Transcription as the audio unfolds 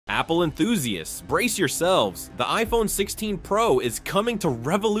Apple enthusiasts, brace yourselves. The iPhone 16 Pro is coming to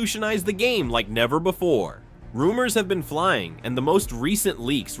revolutionize the game like never before. Rumors have been flying, and the most recent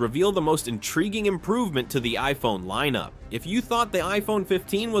leaks reveal the most intriguing improvement to the iPhone lineup. If you thought the iPhone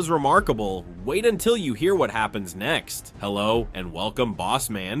 15 was remarkable, wait until you hear what happens next. Hello, and welcome Boss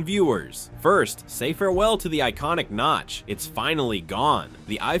Man viewers. First, say farewell to the iconic notch. It's finally gone.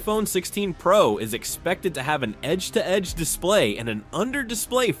 The iPhone 16 Pro is expected to have an edge-to-edge display and an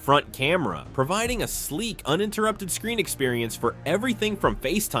under-display front camera, providing a sleek, uninterrupted screen experience for everything from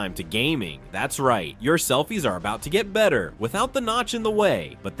FaceTime to gaming. That's right, your selfies are about to get better, without the notch in the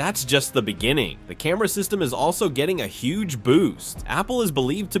way. But that's just the beginning. The camera system is also getting a huge boost. Apple is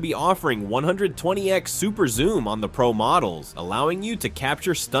believed to be offering 120x super zoom on the Pro models, allowing you to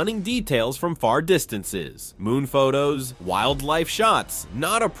capture stunning details from far distances. Moon photos, wildlife shots,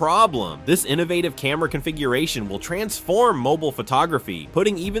 not a problem. This innovative camera configuration will transform mobile photography,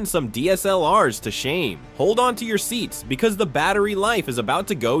 putting even some DSLRs to shame. Hold on to your seats, because the battery life is about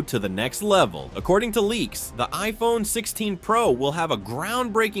to go to the next level. According to leaks, the iPhone 16 Pro will have a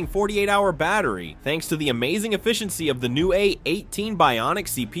groundbreaking 48-hour battery, thanks to the amazing efficiency of the new A18 Bionic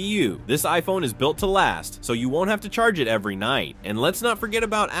CPU. This iPhone is built to last, so you won't have to charge it every night. And let's not forget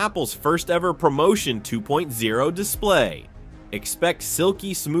about Apple's first ever Promotion 2.0 display. Expect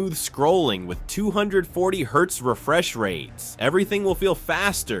silky smooth scrolling with 240Hz refresh rates. Everything will feel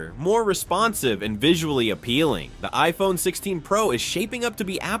faster, more responsive, and visually appealing. The iPhone 16 Pro is shaping up to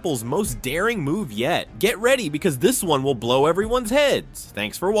be Apple's most daring move yet. Get ready, because this one will blow everyone's heads.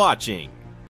 Thanks for watching.